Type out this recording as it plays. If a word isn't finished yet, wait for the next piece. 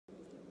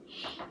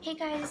Hey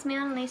guys, it's me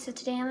Analise. So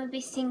today I'm gonna be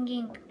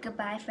singing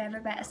 "Goodbye Forever"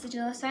 by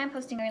Acidula. Sorry I'm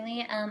posting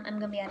early. I'm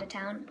gonna be out of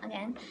town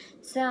again,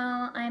 so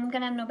I'm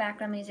gonna have no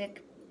background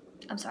music.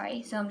 I'm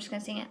sorry, so I'm just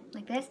gonna sing it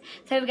like this.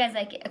 So I hope you guys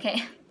like it.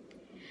 Okay.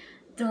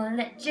 Don't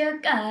let your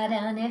guard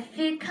down if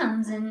he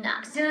comes and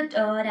knocks your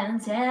door down.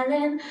 Tell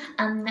him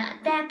I'm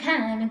not that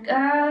kind of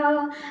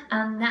girl.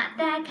 I'm not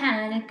that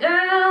kind of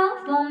girl.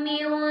 For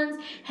me once,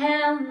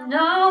 hell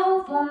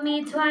no. For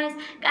me twice,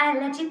 gotta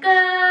let you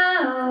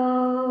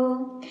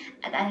go.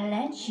 I gotta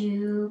let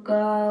you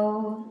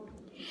go.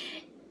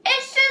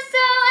 It's just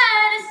so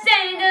hard to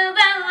say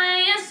goodbye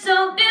when you're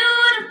so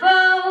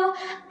beautiful.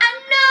 I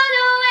know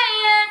the way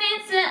I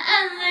need to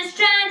end this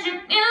tragic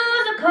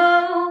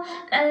musical.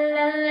 La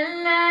la la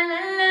la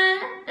la la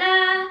la.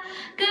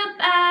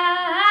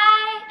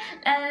 Goodbye.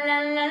 La la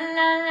la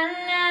la la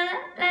la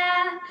la.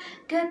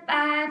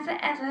 Goodbye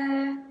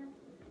forever.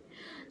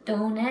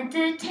 Don't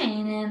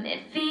entertain him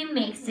if he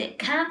makes it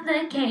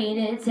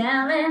complicated.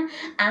 Tell him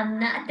I'm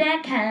not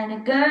that kind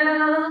of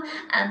girl.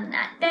 I'm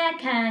not that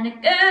kind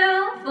of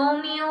girl.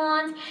 For me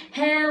once,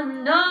 hell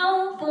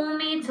no. For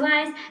me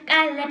twice,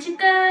 gotta let you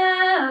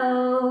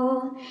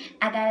go.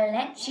 I gotta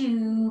let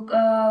you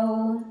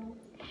go.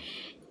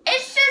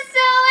 It's just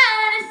so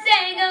hard to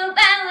say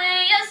goodbye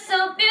when you're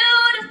so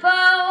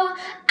beautiful.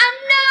 I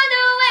know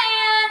the way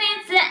I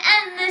need to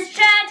end this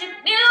tragic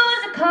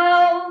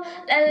musical.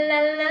 La la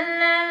la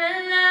la la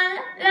la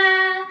la.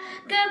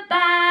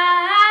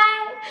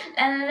 Goodbye.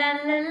 La la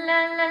la la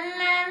la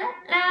la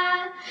la.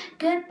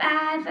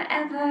 Goodbye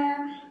forever.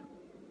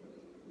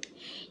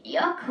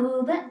 You're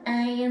cool, but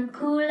I am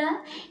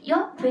cooler.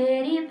 You're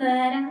pretty, but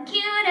I'm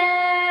cuter.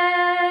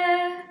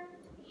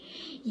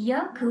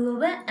 You're cool,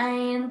 but I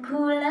am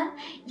cooler.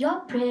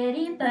 You're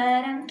pretty,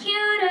 but I'm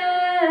cuter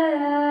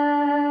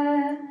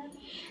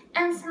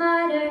and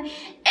smarter.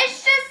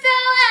 It's just so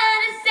hard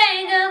to say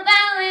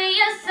goodbye when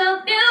you're so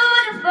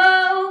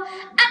beautiful.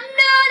 I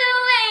know the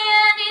way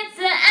I need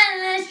to end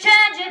this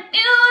tragic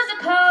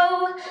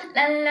musical.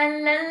 La la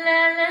la la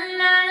la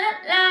la la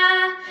la.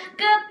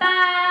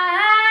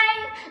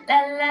 Goodbye. La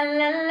la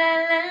la la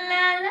la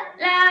la la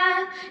la.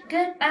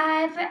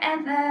 Goodbye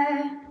forever.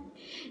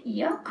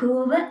 You're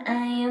cool, but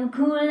I am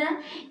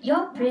cooler.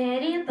 You're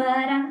pretty, but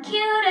I'm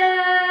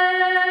cuter.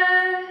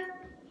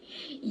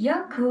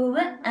 You're cool,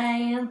 but I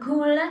am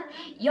cooler.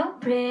 You're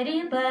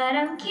pretty, but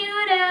I'm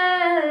cuter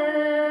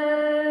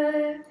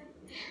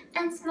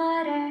and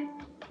smarter.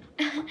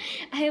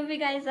 I hope you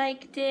guys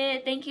liked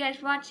it. Thank you guys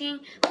for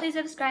watching. Please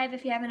subscribe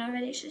if you haven't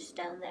already. It's just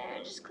down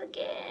there. Just click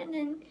it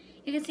and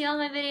you can see all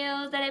my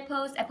videos that I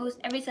post. I post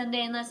every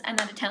Sunday unless I'm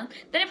out of town.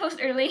 Then I post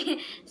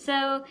early.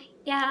 So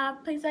yeah,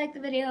 please like the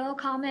video,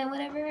 comment,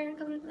 whatever,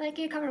 like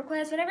it, comment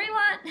request, whatever you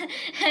want.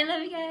 I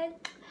love you guys.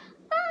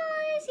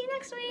 Bye. See you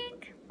next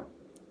week.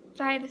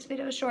 Sorry, this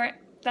video was short.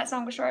 That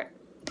song was short.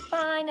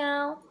 Bye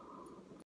now.